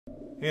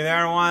Hey there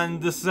everyone,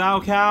 this is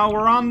raocow.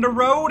 We're on the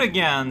road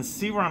again.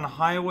 See, we're on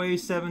Highway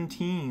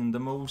 17, the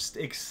most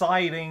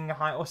exciting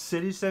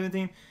City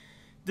 17.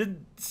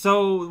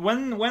 So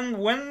when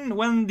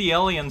the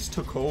aliens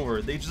took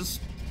over, they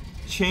just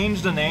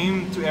changed the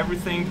name to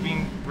everything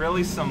being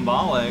really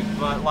symbolic,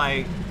 but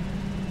like,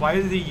 why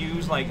did they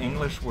use like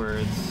English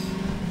words?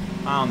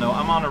 I don't know.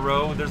 I'm on a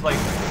road. There's like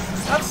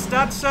that's like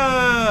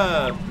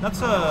a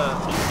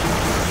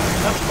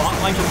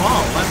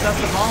ball.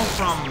 That's a ball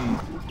from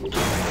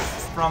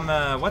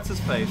what's his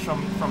face?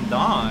 From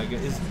Dog.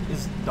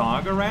 Is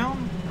Dog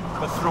around?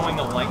 But throwing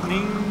a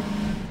lightning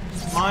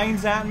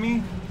mines at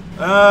me?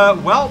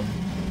 Well,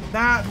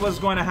 that was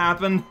going to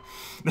happen.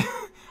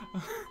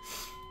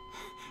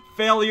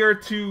 Failure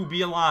to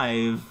be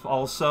alive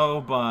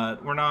also,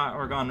 but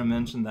we're going to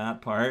mention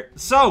that part.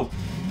 So,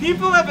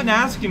 people have been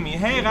asking me,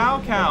 hey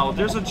raocow,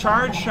 there's a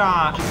charge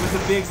shot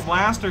with a big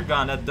blaster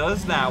gun that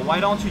does that. Why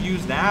don't you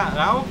use that?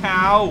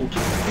 raocow,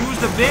 use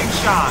the big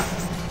shot.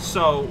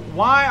 So,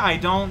 why I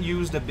don't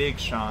use the big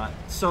shot?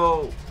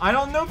 So, I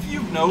don't know if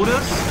you've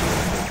noticed,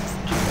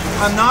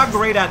 I'm not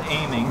great at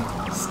aiming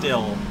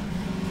still.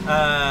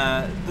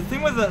 The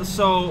thing with it,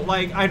 so,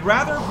 like, I'd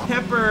rather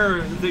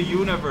pepper the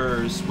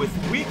universe with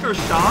weaker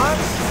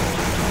shots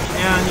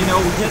and, you know,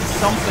 hit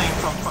something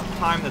from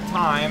time to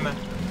time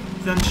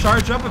than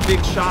charge up a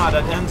big shot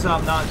that ends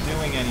up not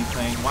doing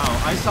anything. Wow,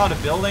 I saw the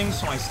building,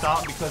 so I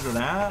stopped because of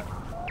that.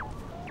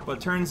 But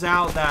turns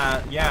out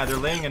that, yeah, they're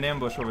laying an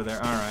ambush over there.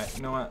 Alright,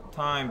 you know what?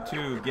 Time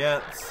to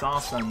get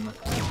saucin'.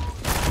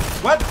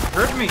 What?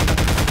 Hurt me! Is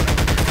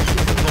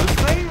it those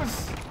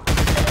things?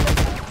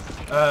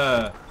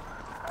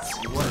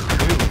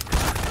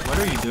 What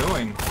are you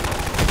doing?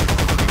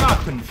 I'm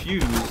not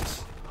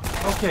confused.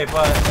 Okay,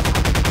 but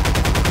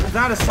is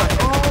that a sign?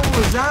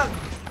 Oh, is that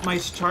my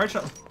charge?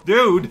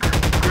 Dude,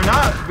 you're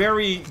not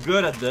very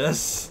good at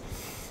this.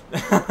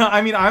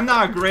 I mean, I'm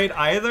not great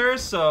either,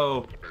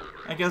 so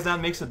I guess that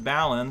makes it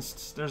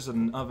balanced. There's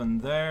an oven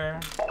there.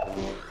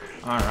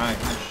 Alright,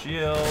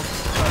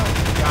 shields.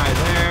 Guy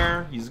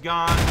there. He's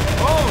gone.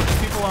 Oh, there's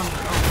people on the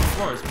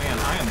floors. Man,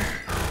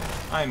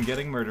 I am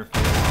getting murder for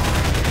this.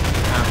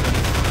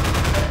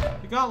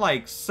 Happens. You got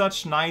like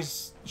such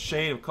nice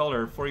shade of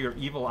color for your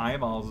evil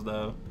eyeballs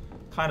though.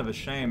 Kind of a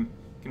shame.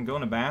 You can go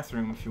in the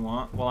bathroom if you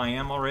want. Well, I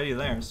am already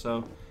there,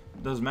 so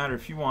it doesn't matter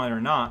if you want it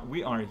or not.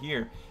 We are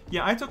here.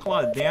 Yeah, I took a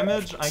lot of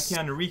damage. I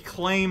can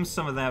reclaim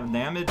some of that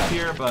damage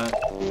here, but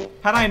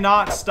had I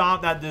not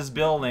stopped at this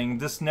building,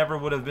 this never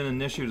would have been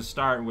an issue to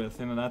start with.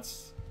 You know,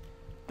 that's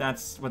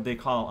what they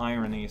call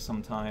irony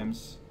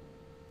sometimes.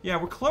 Yeah,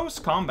 we're close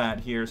combat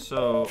here,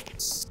 so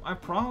I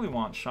probably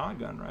want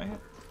shotgun, right?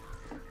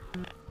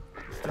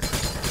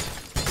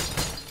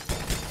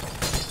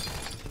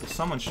 There's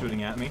someone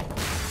shooting at me.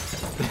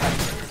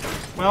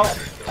 Well,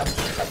 I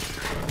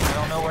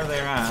don't know where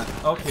they're at.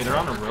 Okay, they're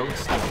on the road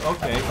still.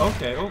 Okay,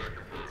 okay. Oh.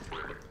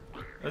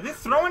 Are they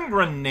throwing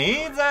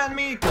grenades at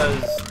me?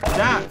 Because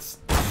that's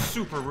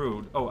super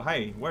rude. Oh,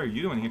 hey, what are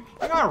you doing here?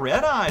 You got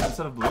red eyes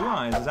instead of blue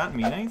eyes. Does that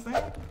mean anything?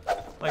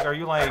 Like, are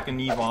you like an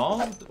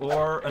evolved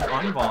or an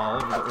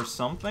unvolved or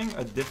something?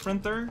 A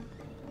differenter?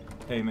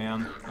 Hey,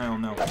 man, I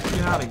don't know.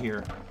 Get out of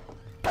here.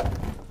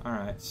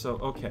 Alright, so,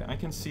 okay, I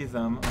can see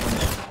them. I'm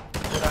gonna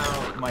put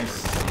out my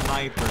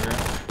sniper.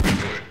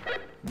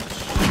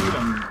 Shoot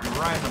him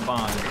right in the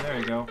body. There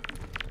you go.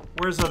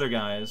 Where's the other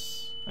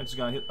guys? I just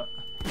got hit. Oh,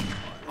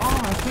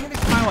 I think they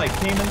kind of like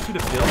came into the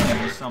building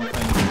or something.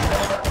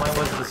 I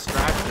was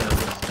distracted.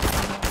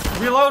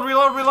 Reload,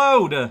 reload,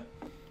 reload!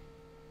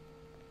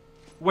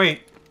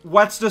 Wait,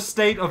 what's the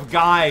state of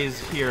guys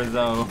here,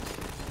 though?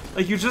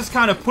 Like, you just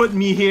kind of put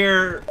me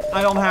here.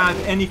 I don't have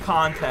any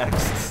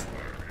context.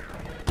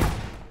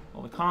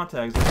 Well, the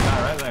context is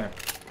that right there.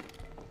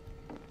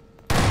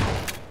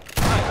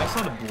 I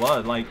saw the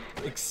blood, like,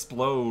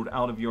 explode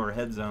out of your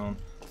head zone.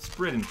 It's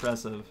pretty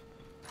impressive.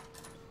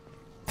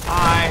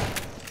 Hi.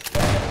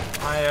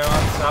 Hi,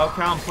 raocow.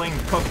 I'm playing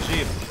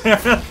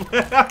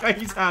PUBG.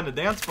 He's having a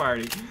dance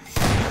party.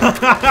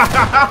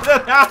 How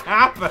did that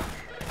happen?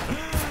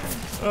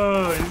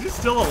 Oh, is he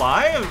still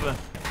alive?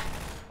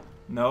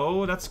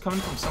 No, that's coming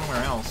from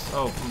somewhere else.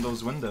 Oh, from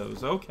those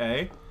windows.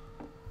 Okay.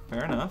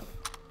 Fair enough.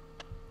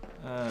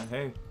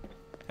 Hey.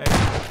 Hey.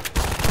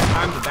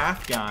 I'm the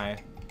bath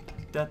guy.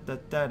 No?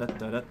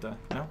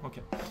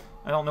 Okay.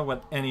 I don't know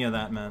what any of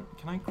that meant.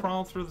 Can I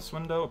crawl through this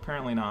window?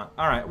 Apparently not.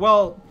 Alright,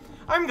 well,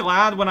 I'm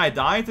glad when I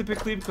die,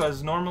 typically,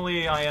 because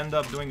normally I end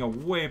up doing a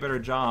way better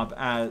job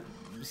at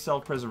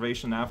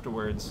self-preservation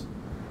afterwards.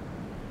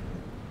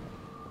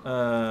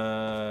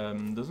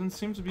 Doesn't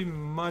seem to be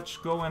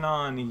much going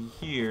on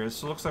here,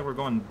 so it looks like we're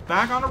going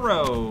back on the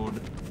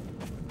road.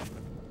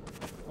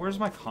 Where's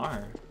my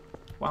car?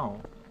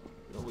 Wow.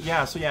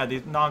 Yeah, so yeah,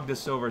 they knocked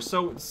this over.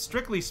 So,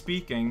 strictly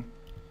speaking,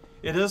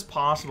 it is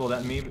possible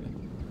that maybe...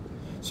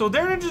 So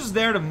they're just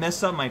there to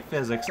mess up my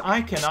physics.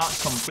 I cannot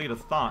complete a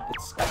thought.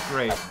 It's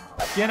great.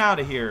 Get out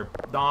of here,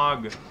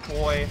 Dog,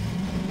 boy.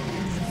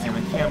 And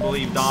I can't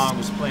believe Dog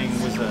was playing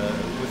with a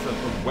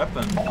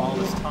weapon all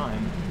this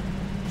time.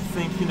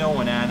 Think you know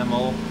an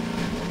animal.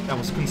 that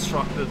was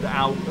constructed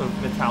out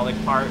of metallic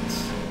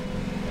parts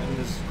and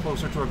is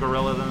closer to a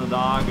gorilla than a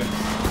dog.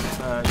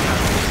 Yeah,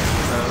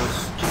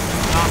 those.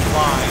 Not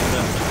blind.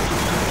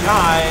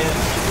 Guys,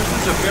 this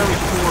is a very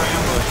poor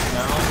ambush, you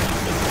know?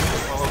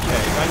 Well, okay,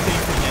 I think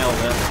we nailed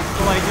it.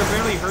 So, like, you're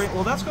barely hurting.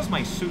 Well, that's because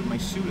my suit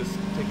is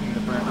taking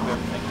the brunt of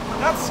everything.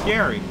 That's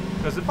scary,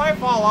 because if I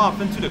fall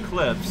off into the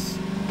cliffs,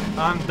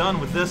 I'm done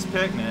with this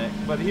picnic.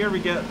 But here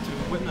we get to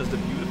witness the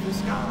beautiful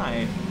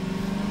sky.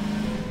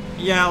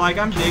 Yeah, like,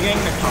 I'm digging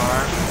the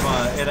car,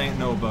 but it ain't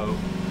no boat.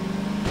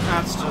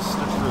 That's just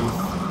the truth.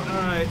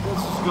 Alright,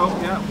 let's just go,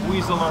 yeah,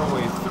 weasel our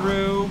way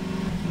through.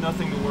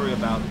 Nothing to worry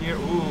about here.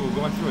 Ooh,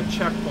 going through a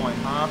checkpoint,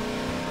 huh?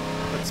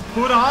 Let's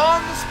put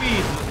on the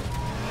speed.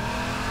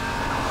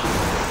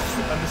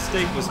 A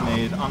mistake was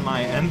made on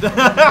my end.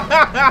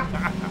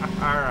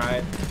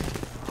 Alright.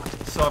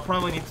 So I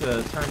probably need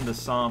to turn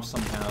this off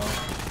somehow.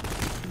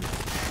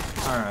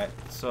 Alright,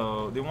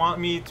 so they want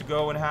me to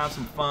go and have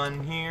some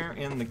fun here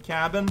in the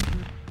cabin.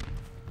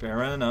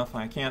 Fair enough,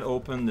 I can't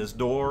open this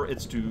door.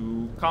 It's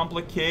too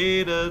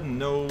complicated.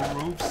 No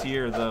roofs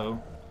here,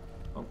 though.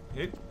 Oh,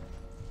 hey.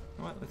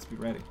 What? Let's be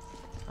ready.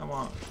 I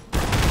want...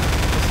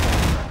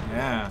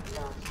 Yeah.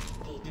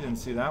 You didn't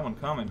see that one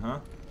coming, huh?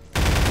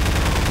 Yeah,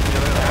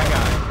 look at that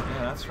guy.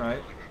 Yeah, that's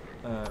right.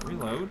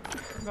 Reload.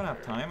 I'm gonna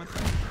have time, I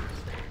think.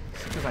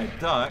 It's because I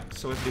ducked,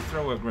 so if they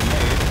throw a grenade,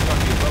 it's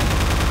gonna be a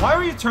bonus. Why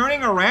are you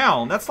turning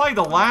around? That's like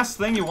the last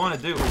thing you want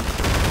to do.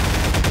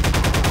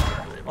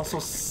 Also,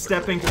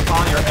 stepping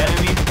on your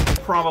enemy,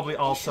 probably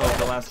also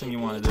the last thing you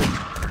want to do.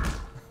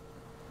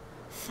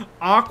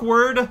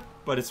 Awkward,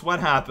 but it's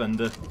what happened.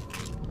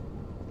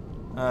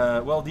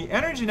 Well, the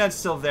energy net's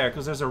still there,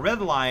 because there's a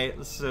red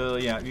light, so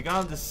yeah, you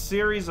got this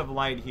series of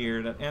light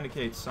here that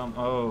indicates some...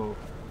 Oh.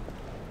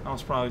 I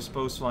was probably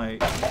supposed to, like,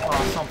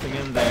 toss something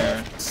in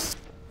there.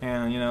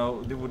 And, you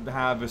know, they would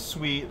have a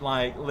sweet,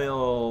 like,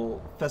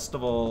 little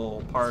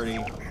festival party.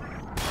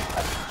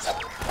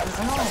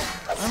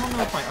 I don't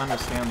know if I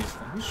understand these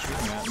things. Who's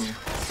shooting at me?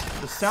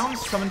 The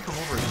sound's coming from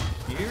over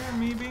here,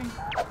 maybe?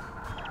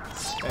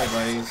 Hey,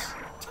 buddies.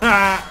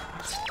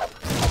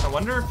 I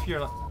wonder if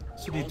you're...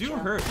 So they do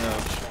hurt,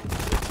 though.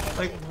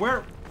 Like,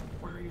 where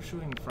are you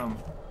shooting from?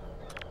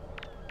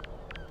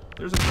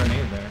 There's a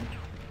grenade there.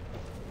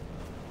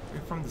 Are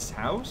you from this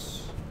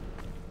house?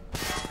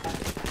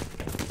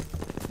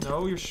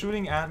 No, you're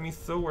shooting at me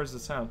towards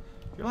this house.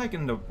 You're like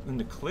in the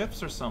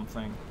cliffs or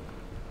something.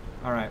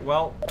 Alright,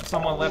 well,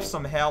 someone left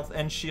some health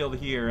and shield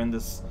here in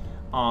this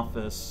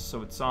office,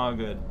 so it's all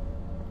good.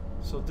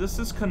 So this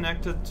is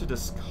connected to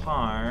this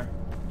car.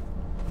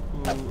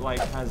 Who, like,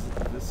 has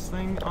this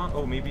thing on?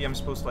 Oh, maybe I'm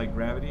supposed to, like,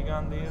 gravity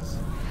gun these?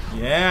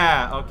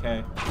 Yeah,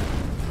 okay.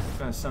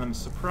 Gonna send him a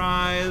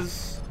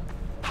surprise.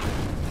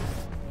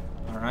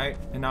 Alright,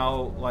 and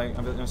now, like,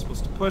 I'm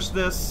supposed to push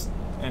this,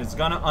 and it's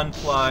gonna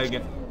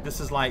unplug. This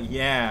is like,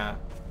 yeah.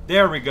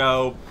 There we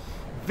go.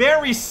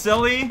 Very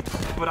silly,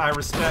 but I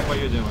respect what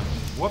you're doing.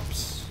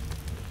 Whoops.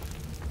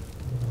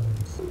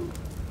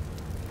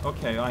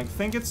 Okay, I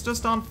think it's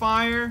just on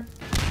fire.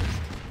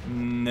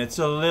 It's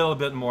a little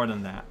bit more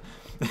than that.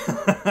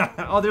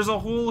 Oh, there's a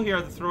hole here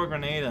to throw a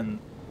grenade in.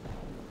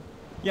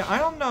 Yeah, I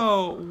don't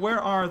know where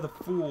are the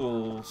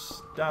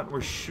fools that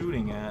were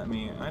shooting at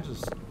me.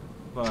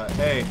 But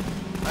hey,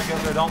 I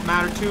guess they don't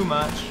matter too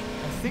much.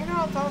 I think they're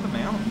on top of the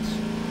mountains.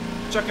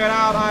 Check it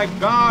out, I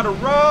got a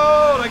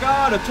road, I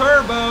got a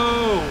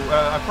turbo.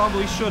 I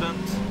probably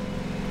shouldn't.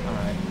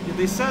 Alright, yeah,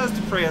 they says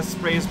to press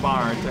space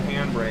bar to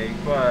handbrake,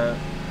 but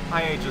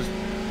I just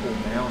pull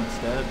down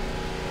instead.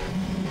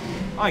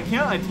 Oh, I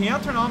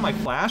can't turn on my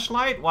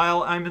flashlight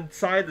while I'm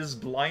inside this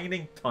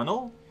blinding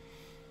tunnel?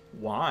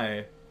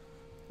 Why?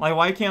 Like,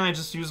 why can't I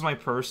just use my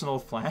personal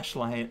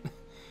flashlight?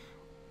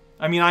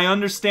 I mean, I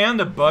understand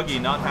the buggy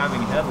not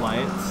having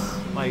headlights.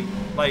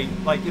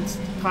 Like it's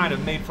kind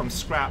of made from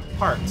scrap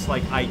parts.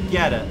 Like, I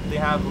get it. They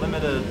have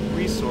limited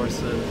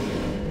resources.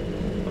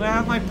 But I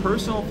have my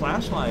personal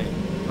flashlight.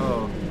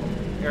 Oh,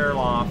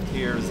 airloft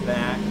here is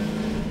back.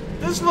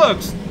 This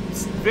looks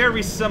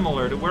very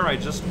similar to where I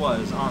just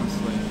was,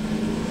 honestly.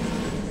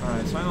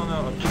 Alright, so I don't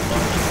know.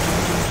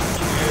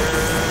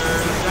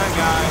 Here's that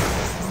guy.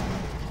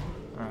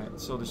 Alright,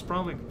 so there's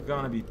probably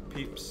gonna be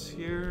peeps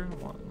here. I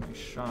want my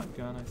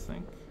shotgun, I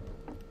think.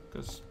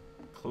 Because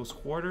close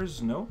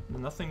quarters, no,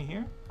 nothing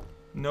here.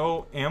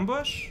 No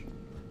ambush?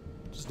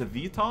 Just a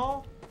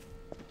VTOL?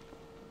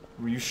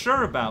 Were you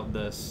sure about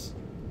this?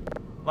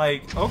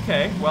 Like,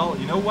 okay, well,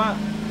 you know what?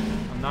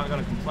 I'm not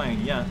gonna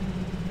complain yet.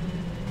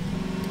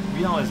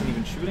 VTOL isn't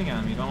even shooting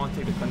at me. Don't want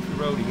to take the country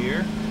road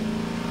here.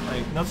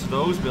 Like, nuts to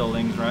those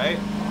buildings, right?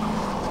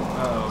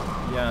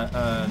 Oh,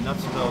 yeah,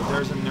 nuts to those.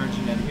 There's an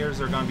energy net here. Is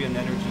there gonna be an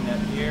energy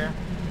net here?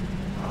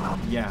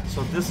 Yeah,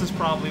 so this is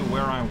probably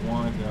where I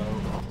want to go.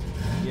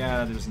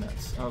 Yeah, there's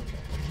nets. Okay.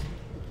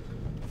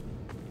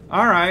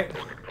 Alright.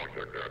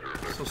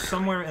 So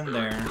somewhere in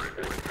there.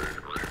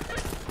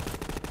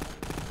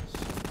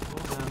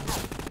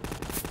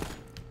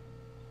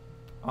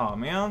 Oh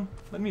man,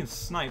 let me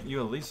snipe you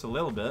at least a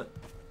little bit.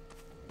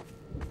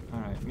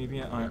 Alright,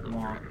 maybe I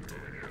want...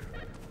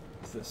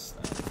 this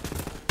thing.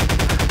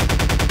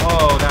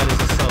 Oh, that is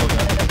a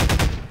soda.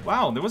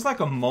 Wow, there was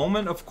like a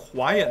moment of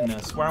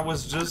quietness where I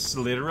was just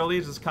literally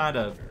just kind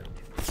of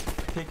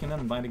taken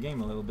in by the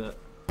game a little bit.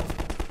 Can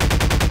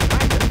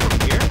I hit him from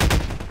here?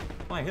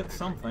 Well, I hit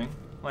something.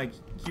 Like,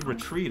 he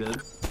retreated.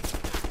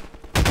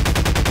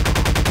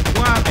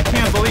 What? I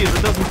can't believe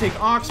it doesn't take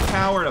Ox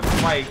power to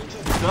fight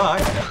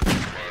Duck.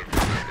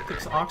 It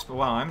takes Ox, but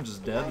wow, I'm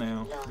just dead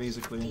now,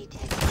 basically.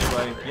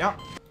 Anyway, yeah.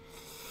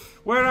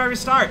 Where did I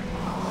restart?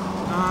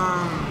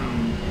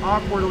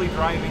 Awkwardly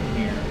driving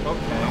here.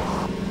 Okay.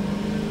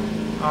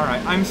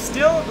 Alright, I'm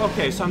still...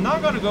 Okay, so I'm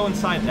not going to go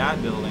inside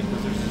that building,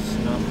 because there's just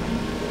nothing.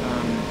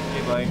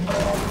 Anyway.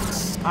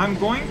 I'm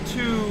going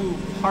to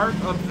park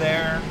up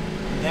there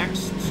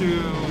next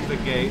to the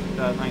gate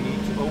that I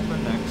need to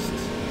open next.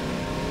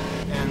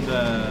 And,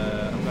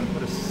 I'm going to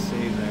put a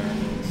save there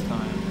this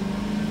time.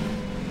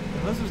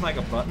 Unless there's, like,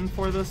 a button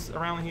for this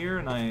around here,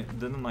 and I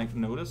didn't, like,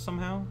 notice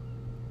somehow.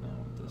 No,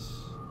 this...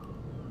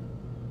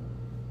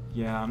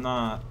 Yeah, I'm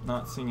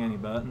not seeing any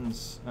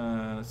buttons.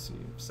 Let's see,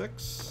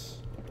 6.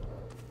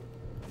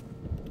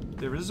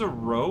 There is a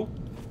rope.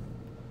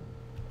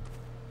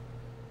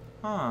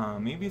 Huh,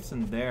 maybe it's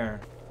in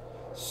there.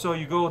 So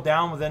you go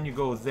down, but then you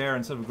go there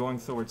instead of going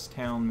towards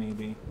town,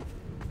 maybe.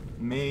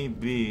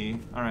 Maybe.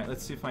 Alright,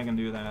 let's see if I can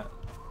do that.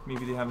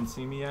 Maybe they haven't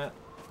seen me yet.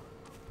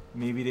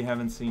 Maybe they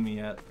haven't seen me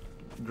yet.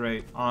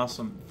 Great.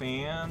 Awesome.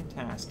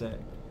 Fantastic.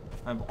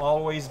 I've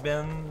always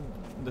been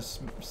the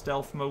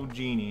stealth mode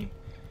genie.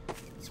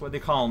 That's what they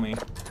call me.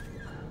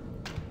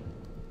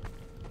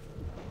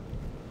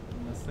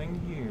 Nothing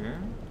here.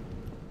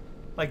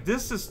 Like,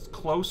 this is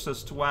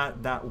closest to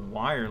what that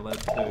wire led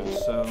to,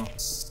 so...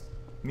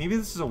 Maybe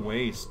this is a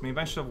waste. Maybe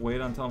I should have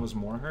waited until I was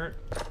more hurt.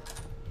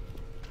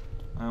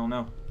 I don't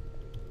know.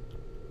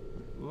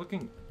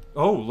 Looking...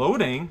 Oh,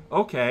 loading?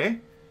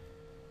 Okay.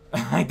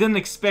 I didn't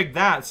expect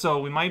that, so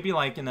we might be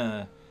like in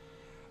a...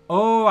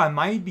 Oh, I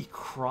might be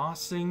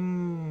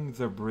crossing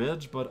the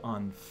bridge, but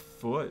on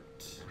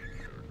foot.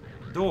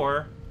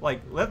 Door.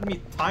 Like, let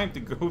me time to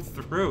go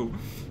through,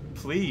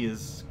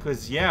 please.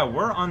 Because, yeah,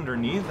 we're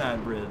underneath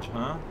that bridge,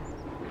 huh?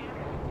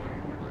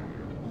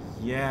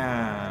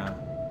 Yeah.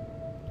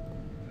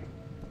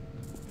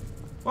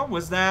 What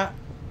was that?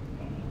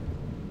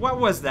 What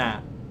was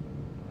that?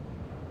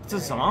 It's a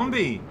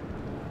zombie.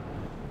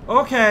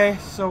 Okay,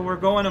 so we're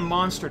going to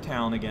Monster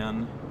Town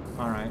again.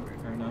 Alright,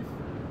 fair enough.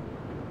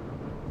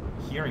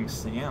 Hearing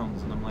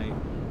sounds, and I'm like,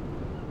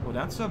 oh,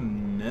 that's a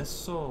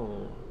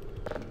missile.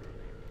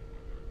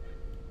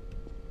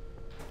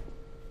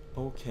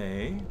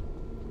 Okay.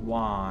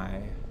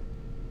 Why?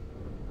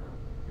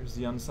 Here's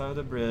the underside of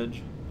the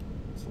bridge.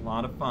 It's a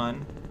lot of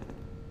fun.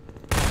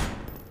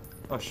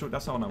 Oh shoot,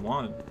 that's not what I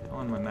wanted. I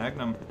wanted my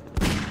Magnum.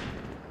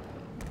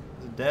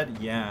 Is it dead?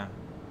 Yeah.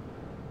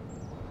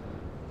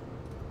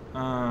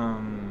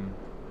 I'm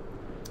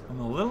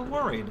a little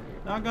worried.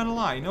 Not gonna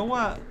lie. You know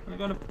what? I'm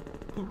gonna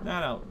poop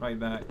that out right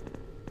back.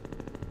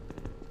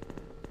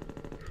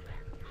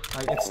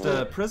 It's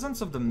the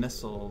presence of the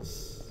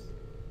missiles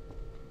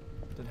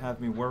that have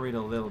me worried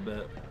a little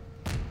bit.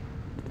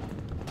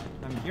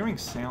 I'm hearing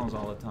sounds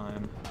all the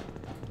time.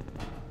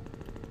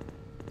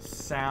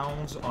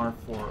 Sounds are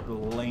for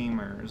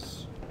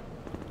lamers,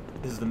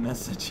 is the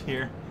message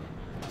here.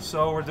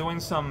 So we're doing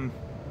some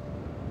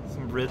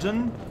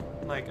bridging.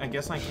 Like, I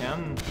guess I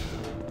can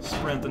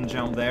sprint and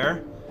jump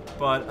there.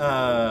 But,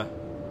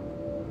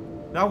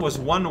 that was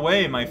one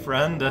way, my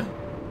friend.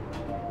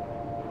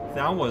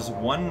 That was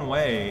one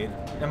way.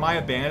 Am I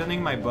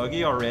abandoning my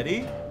buggy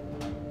already?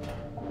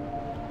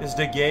 Is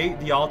the gate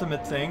the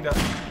ultimate thing?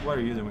 What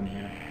are you doing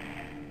here?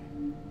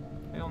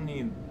 I don't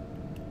need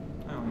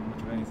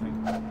much of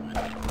anything.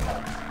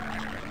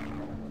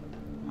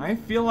 I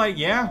feel like,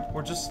 yeah,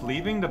 we're just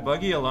leaving the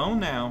buggy alone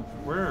now.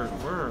 We're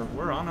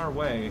on our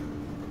way.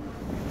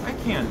 I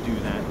can't do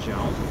that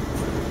jump.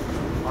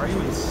 Are you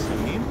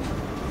insane?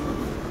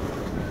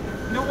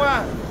 You know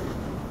what?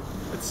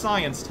 It's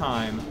science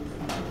time.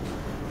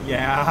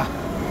 Yeah.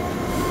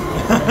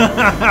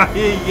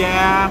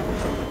 Yeah.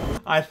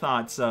 I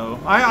thought so.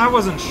 I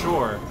wasn't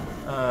sure.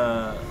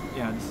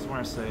 Yeah, this is where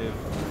I saved.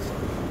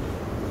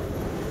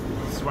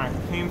 This is where I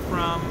came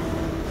from.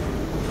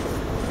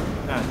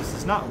 Nah, this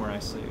is not where I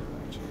saved,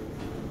 actually.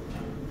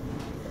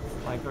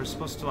 Like, they're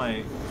supposed to,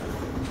 like...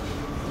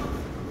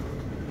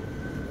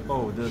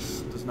 Oh,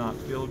 this does not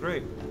feel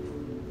great.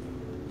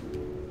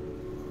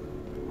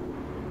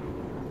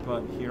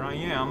 But here I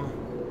am.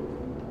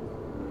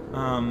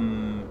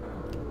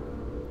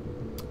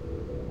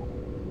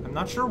 I'm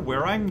not sure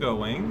where I'm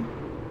going,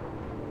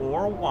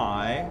 or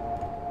why,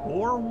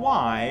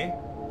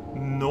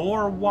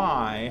 nor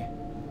why,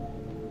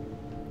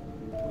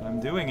 but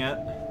I'm doing it.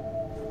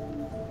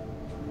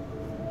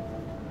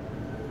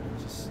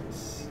 Just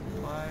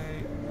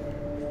slightly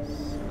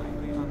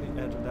on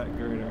the edge of that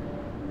girder.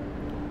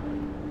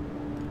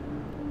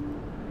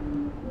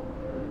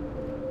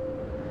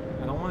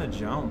 I don't want to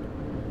jump.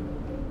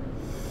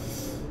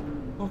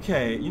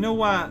 Okay, you know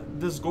what?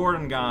 This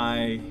Gordon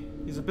guy,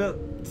 he's a bit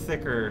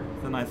thicker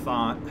than I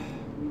thought.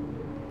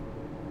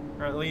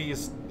 Or at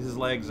least his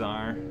legs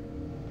are.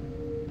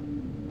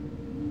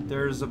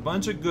 There's a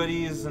bunch of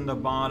goodies in the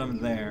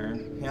bottom there.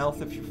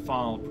 Health if you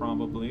fall,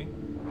 probably.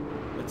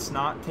 Let's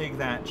not take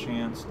that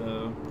chance,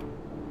 though.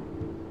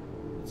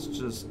 Let's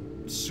just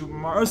Super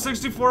Mario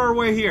 64 our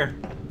way here.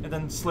 And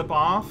then slip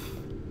off.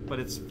 But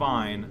it's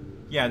fine.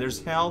 Yeah,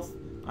 there's health.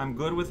 I'm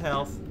good with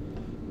health.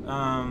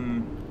 I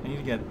need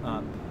to get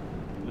up.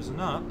 There's an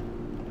up.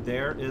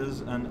 There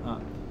is an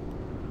up.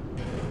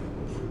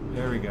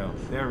 There we go.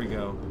 There we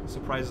go.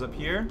 Surprise up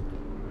here.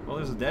 Well,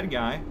 there's a dead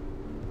guy.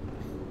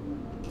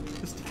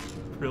 Just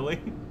really?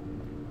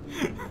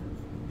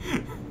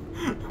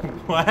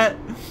 What?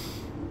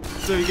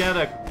 So you got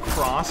a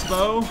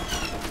crossbow?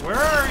 Where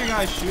are you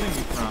guys shooting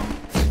me from?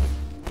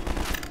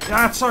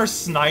 That's our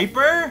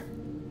sniper?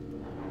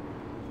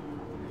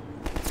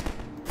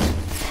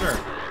 Sure.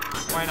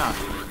 Why not?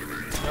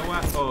 You know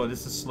what? Oh,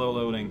 this is slow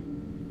loading.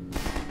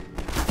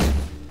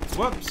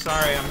 Whoops,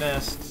 sorry, I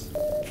missed.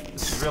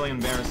 This is really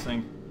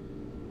embarrassing.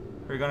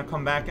 Are you gonna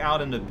come back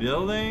out in the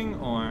building,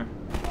 or...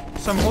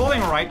 So I'm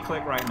holding right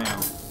click right now.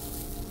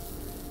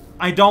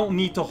 I don't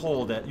need to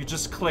hold it. You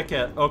just click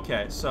it.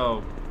 Okay,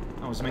 so...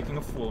 I was making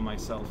a fool of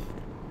myself.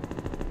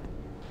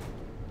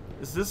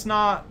 Is this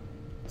not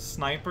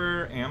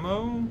sniper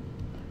ammo?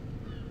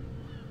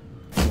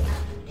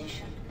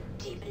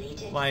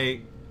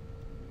 Like...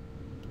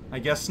 I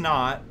guess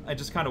not. I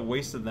just kind of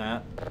wasted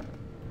that.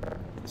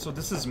 So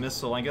this is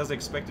missile. I guess I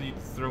expected you to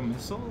throw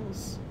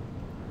missiles?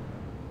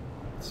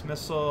 This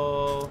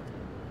missile...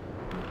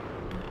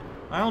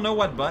 I don't know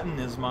what button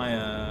is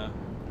my,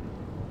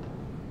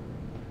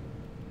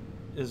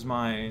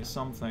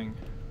 something.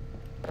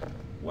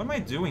 What am I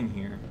doing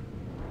here?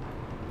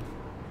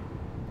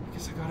 I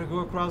guess I gotta go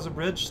across the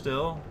bridge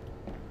still.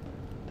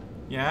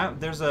 Yeah,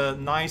 there's a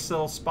nice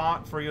little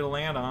spot for you to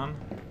land on.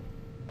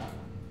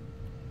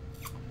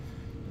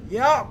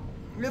 Yeah,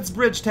 it's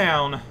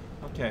Bridgetown.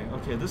 Okay,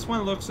 okay, this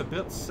one looks a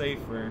bit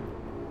safer.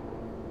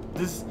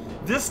 This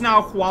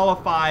now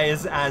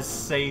qualifies as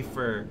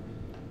safer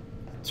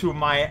to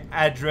my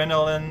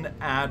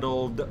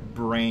adrenaline-addled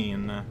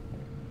brain.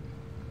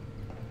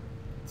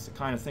 It's the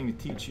kind of thing to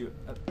teach you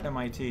at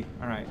MIT.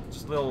 Alright,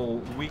 just a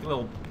little, weak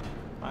little...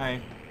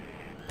 I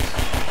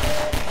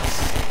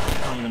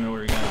don't even know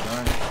where you guys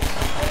are.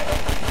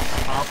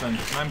 It's popping.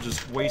 I'm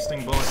just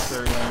wasting bullets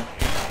everywhere.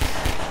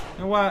 You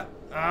know what?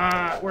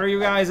 Where are you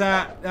guys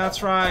at?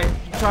 That's right.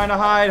 You trying to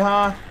hide,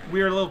 huh?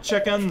 Weird little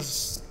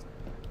chickens.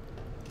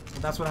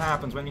 That's what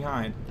happens when you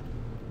hide.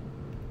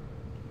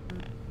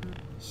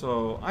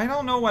 So, I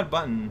don't know what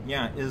button,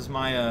 yeah, is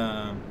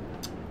my,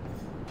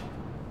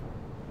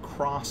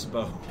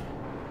 crossbow.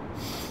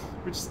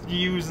 Which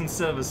you use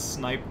instead of a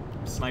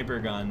sniper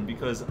gun,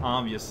 because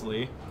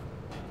obviously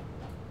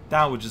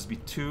that would just be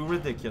too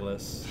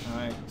ridiculous.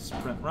 Alright,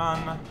 sprint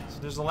run. So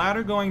there's a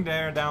ladder going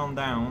there, down,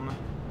 down.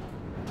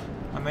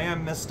 I may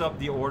have messed up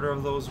the order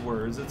of those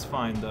words. It's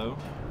fine, though.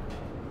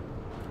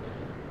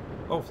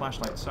 Oh,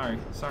 flashlight. Sorry.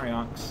 Sorry,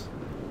 Ox.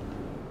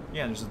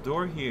 Yeah, there's a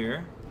door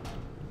here.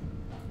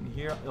 And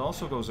here, it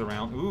also goes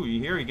around. Ooh,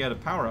 here you get a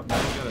power-up. Now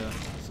you get a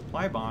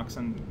supply box,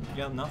 and you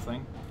get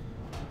nothing.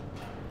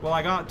 Well,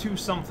 I got 2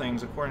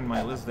 somethings, according to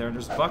my list there.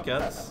 There's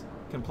buckets.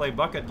 Can play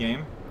bucket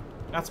game.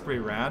 That's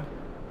pretty rad.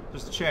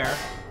 There's a chair.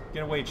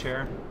 Get away,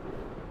 chair.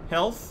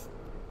 Health.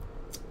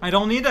 I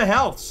don't need a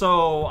health,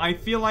 so I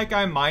feel like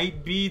I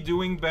might be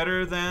doing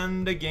better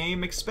than the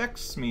game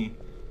expects me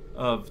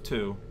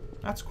to.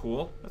 That's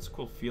cool. That's a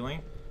cool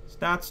feeling. So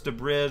that's the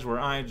bridge where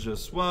I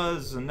just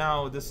was, and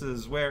now this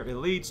is where it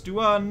leads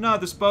to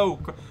another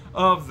spoke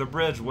of the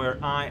bridge where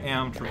I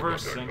am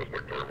traversing.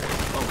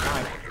 Oh,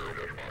 hi.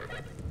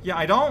 Yeah,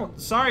 I don't...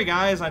 Sorry,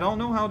 guys. I don't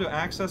know how to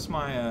access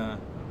my, I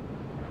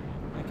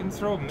can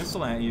throw a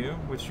missile at you,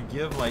 which you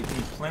give, like,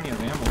 me plenty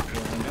of ammo for,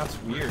 and that's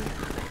weird.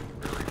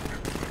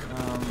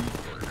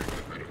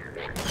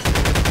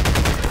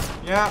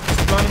 Yeah,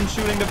 just running,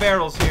 shooting the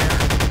barrels here.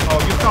 Oh,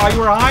 you thought you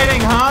were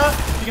hiding, huh?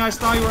 You guys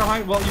thought you were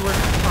hiding? Well, you were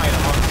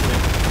hiding, obviously.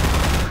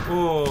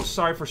 Oh,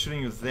 sorry for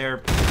shooting you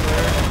there.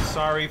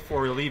 Sorry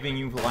for leaving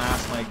you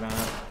last like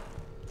that.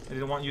 I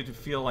didn't want you to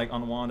feel, like,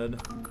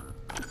 unwanted.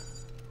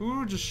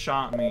 Who just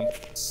shot me?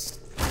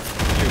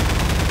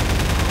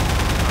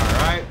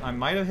 Alright, I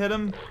might have hit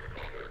him.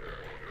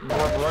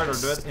 More blood or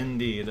good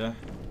indeed.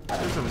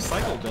 There's a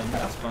recycle bin,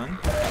 that's fun.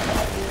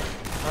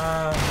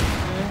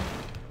 Okay.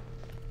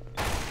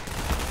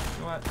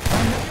 What? Can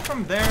I hit you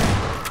from there?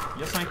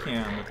 Yes, I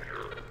can.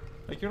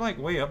 Like, you're like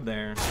way up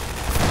there.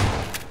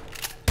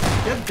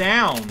 Get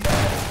down!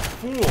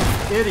 Fool!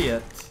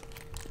 Idiot!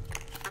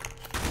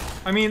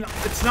 I mean,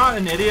 it's not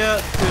an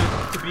idiot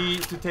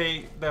to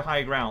take the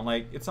high ground.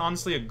 Like, it's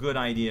honestly a good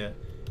idea,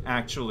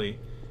 actually.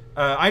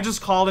 I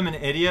just called him an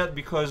idiot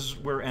because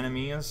we're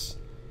enemies.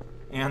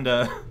 And,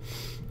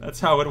 that's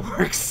how it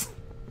works.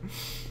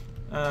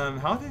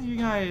 How did you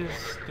guys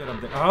get up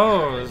there?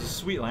 Oh, there's a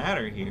sweet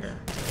ladder here.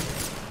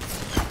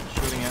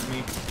 Shooting at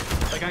me.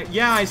 Like,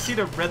 yeah, I see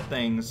the red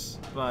things,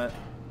 but,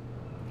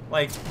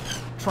 like,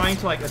 trying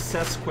to, like,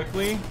 assess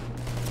quickly.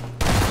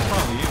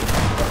 Probably you.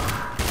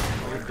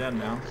 Oh, you're dead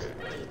now.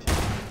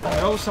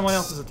 Oh, someone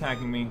else is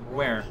attacking me.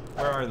 Where?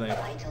 Where are they?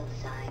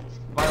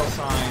 Vital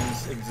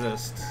signs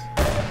exist.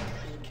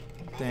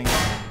 Dang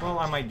it. Well,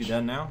 I might be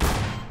dead now.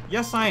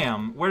 Yes, I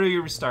am. Where do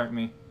you restart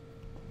me?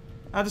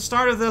 At the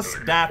start of this,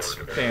 that's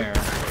fair.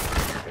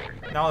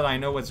 Now that I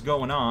know what's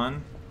going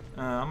on,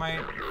 I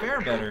might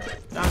fare better.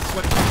 That's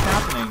what keeps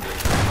happening.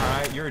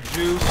 Alright, you're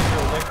juice,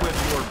 you're liquid,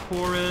 you're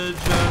porridge.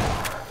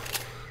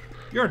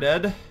 You're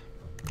dead.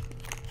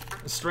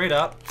 Straight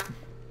up.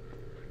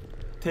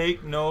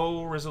 Take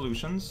no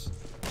resolutions.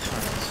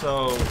 Alright,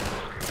 so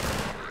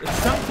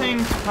it's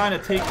tempting to kind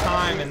of take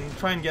time and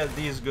try and get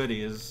these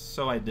goodies,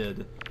 so I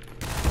did.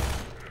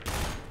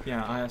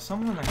 Yeah,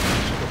 someone I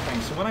can check the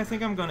thing. So what I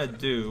think I'm gonna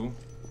do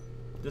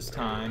this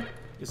time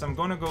is I'm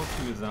gonna go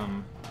to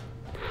them.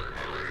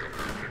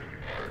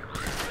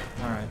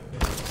 Alright.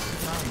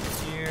 Down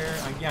here.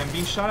 Yeah, I'm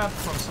being shot at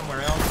from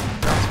somewhere else.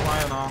 That's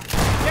why I'm off.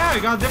 Yeah,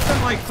 we got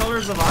different like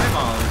colors of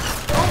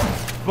eyeballs.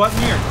 Oh, button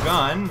your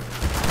gun.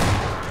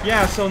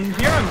 Yeah, so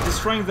here I'm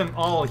destroying them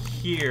all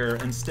here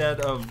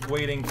instead of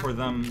waiting for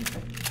them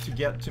to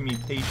get to me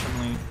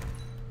patiently.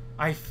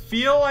 I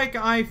feel like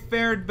I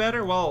fared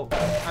better. Well,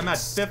 I'm at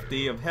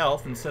 50 of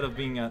health instead of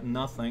being at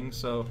nothing,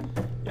 so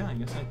yeah, I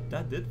guess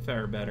that did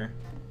fare better.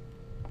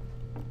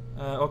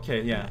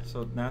 Okay, yeah,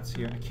 so that's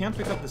here. I can't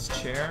pick up this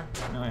chair.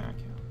 No, yeah, I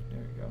can.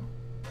 There we go.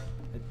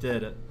 I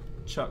did it.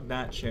 Chuck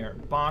that chair.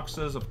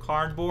 Boxes of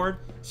cardboard.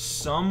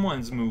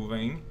 Someone's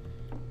moving.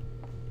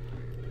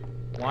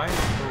 Why?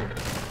 Oh.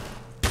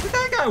 Did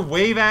that guy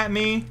wave at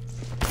me?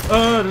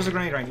 Oh, there's a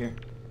grenade right here.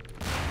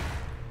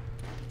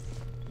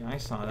 Yeah, I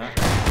saw that.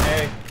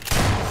 Hey,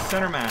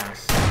 center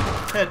mass.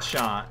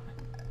 Headshot.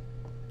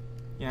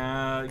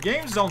 Yeah,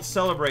 games don't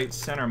celebrate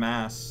center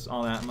mass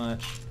all that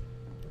much.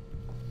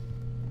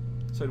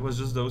 So it was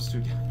just those two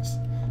guys.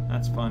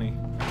 That's funny.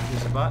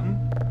 There's a button.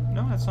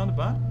 No, that's not a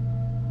button.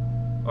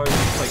 Oh, you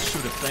just like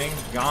shoot a thing?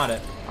 Got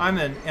it. I'm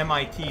an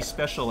MIT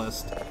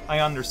specialist. I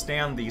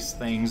understand these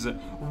things.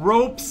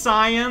 Rope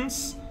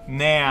science?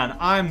 Man,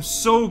 I'm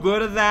so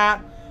good at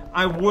that.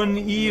 I wouldn't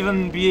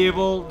even be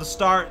able to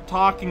start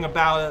talking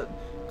about it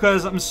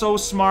because I'm so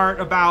smart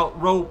about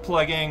rope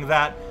plugging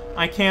that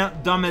I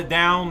can't dumb it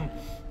down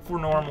for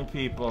normal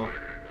people.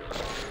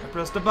 I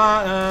pressed a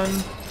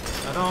button.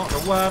 I don't know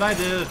what I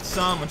did.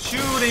 Someone's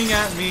shooting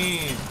at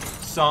me.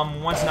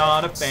 Someone's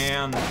not a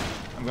fan.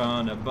 I'm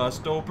gonna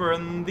bust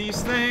open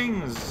these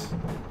things.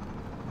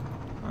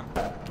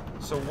 Huh.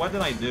 So what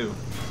did I do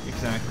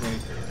exactly?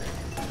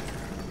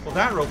 Well,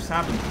 that rope's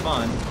having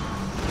fun.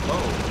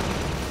 Oh.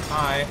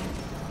 Hi.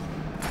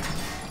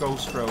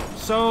 Ghost rope.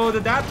 So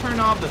did that turn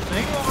off the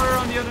thing over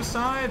on the other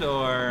side,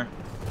 or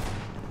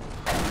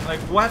like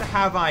what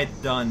have I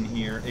done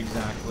here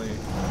exactly?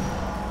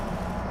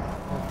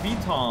 Well,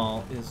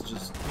 Vital is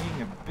just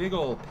being a big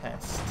old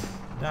pest.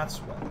 That's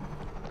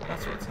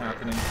what's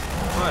happening.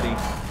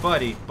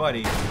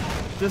 Buddy.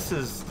 This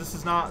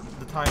is not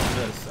the time for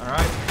this,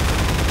 alright?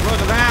 Look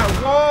at that!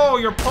 Whoa,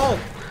 you're pulp!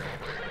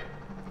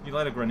 You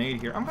light a grenade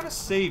here. I'm gonna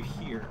save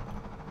here.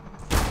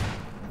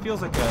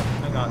 Feels like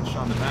I got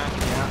shot in the back.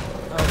 Yeah.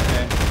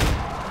 Okay.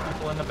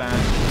 People in the back.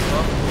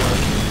 Of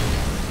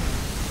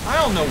course. I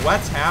don't know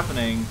what's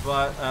happening,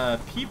 but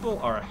people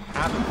are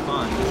having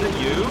fun. Is it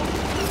you?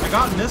 I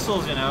got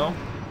missiles, you know.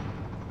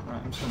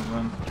 Alright, I'm just gonna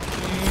run.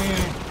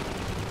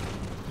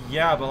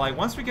 Yeah, but like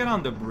once we get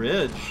on the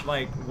bridge,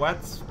 like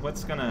what's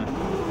gonna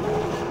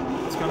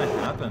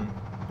happen?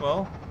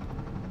 Well,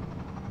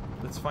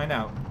 let's find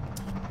out.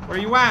 Where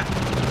are you at?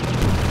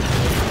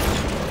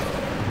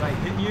 Did I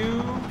hit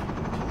you?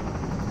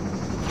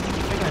 I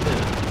think I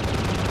did.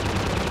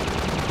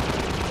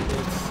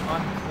 It's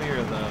unclear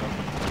though.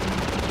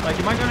 Like,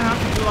 am I gonna have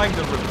to do like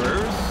the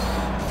reverse?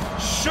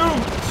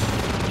 Shoot!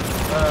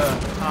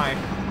 Hi.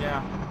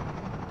 Yeah.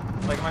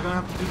 Like, am I gonna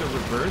have to do the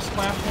reverse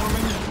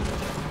platforming?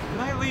 Did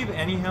I leave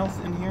any health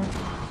in here?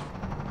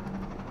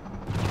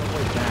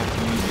 Way back,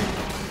 maybe.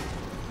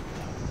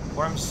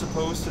 Or I'm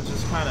supposed to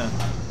just kind of...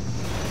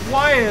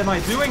 Why am I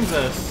doing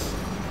this?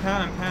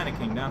 I'm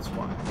panicking, that's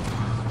why.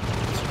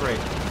 It's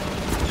great.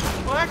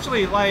 Well,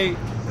 actually, like,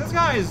 this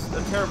guy is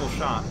a terrible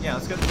shot. Yeah,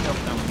 let's get the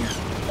health down here.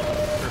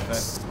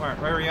 Perfect. Alright,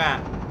 where are you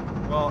at?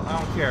 Well, I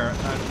don't care. I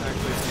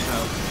actually need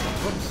help.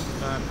 Whoops.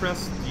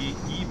 Press the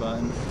E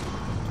button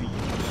to use.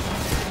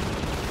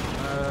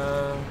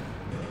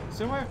 Is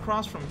there a way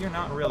across from here?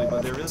 Not really,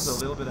 but there is a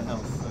little bit of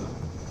health.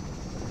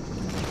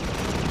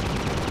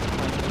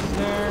 Is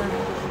there?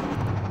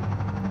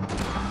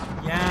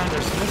 Yeah,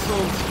 there's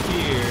missiles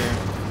here.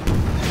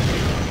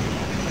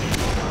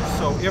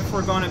 So if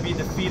we're gonna be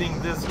defeating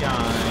this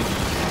guy,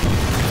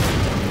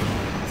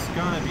 it's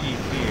gonna be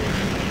here.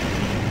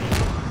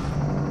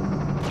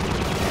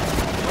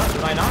 What?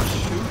 Did I not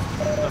shoot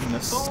a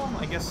missile?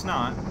 I guess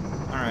not.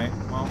 Alright,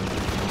 well.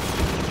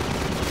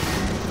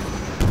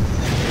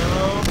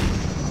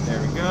 There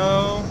we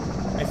go.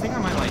 I think I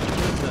might like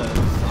hit the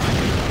side.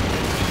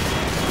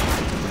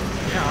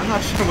 Yeah, I'm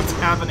not sure what's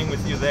happening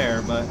with you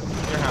there, but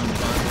you're having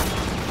fun.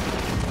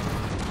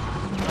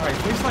 Alright,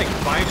 Christ, there's like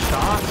 5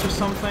 shots or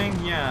something.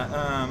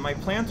 Yeah, my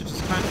plan to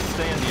just kind of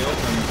stay in the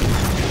open.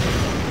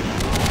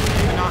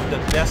 Maybe not the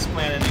best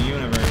plan in the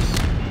universe.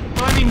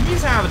 But I mean,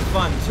 he's having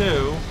fun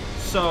too.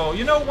 So,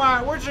 you know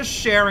what? We're just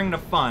sharing the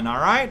fun,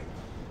 alright?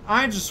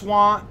 I just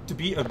want to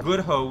be a good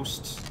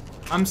host.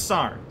 I'm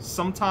sorry.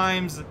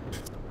 Sometimes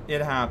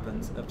it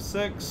happens.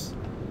 F6.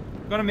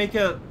 I'm gonna make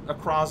it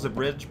across the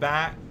bridge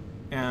back.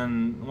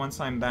 And once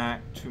I'm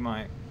back to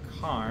my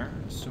car,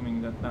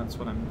 assuming that that's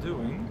what I'm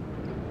doing,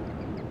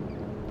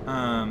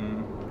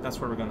 that's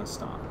where we're gonna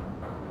stop.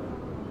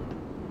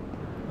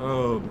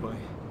 Oh boy.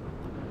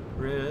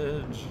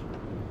 Bridge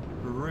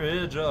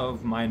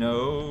of my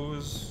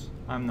nose.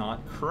 I'm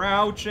not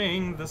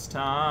crouching this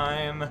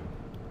time.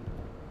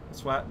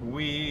 That's what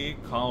we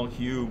call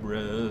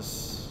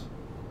hubris.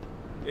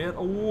 It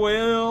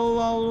will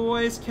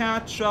always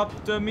catch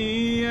up to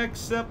me,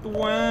 except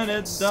when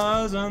it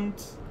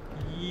doesn't.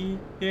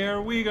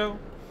 Here we go.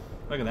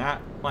 Look at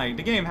that. Like,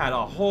 the game had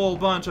a whole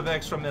bunch of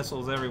extra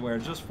missiles everywhere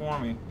just for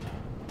me.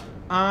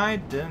 I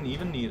didn't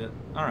even need it.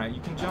 Alright, you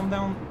can jump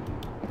down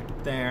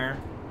there.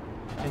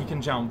 And you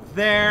can jump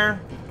there.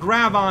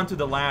 Grab onto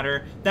the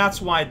ladder.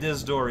 That's why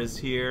this door is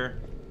here.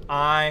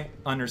 I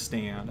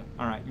understand.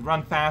 Alright, you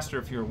run faster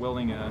if you're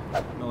wielding a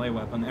melee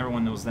weapon.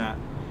 Everyone knows that.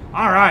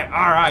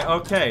 Alright,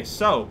 okay.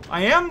 So,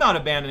 I am not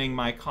abandoning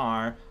my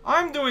car.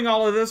 I'm doing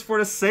all of this for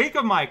the sake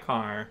of my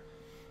car.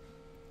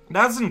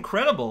 That's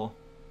incredible.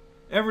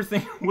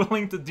 Everything I'm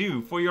willing to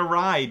do for your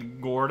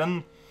ride,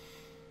 Gordon.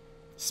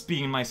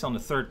 Speaking myself in the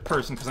third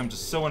person because I'm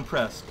just so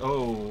impressed.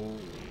 Oh.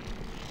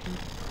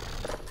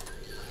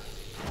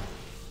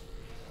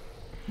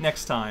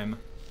 Next time.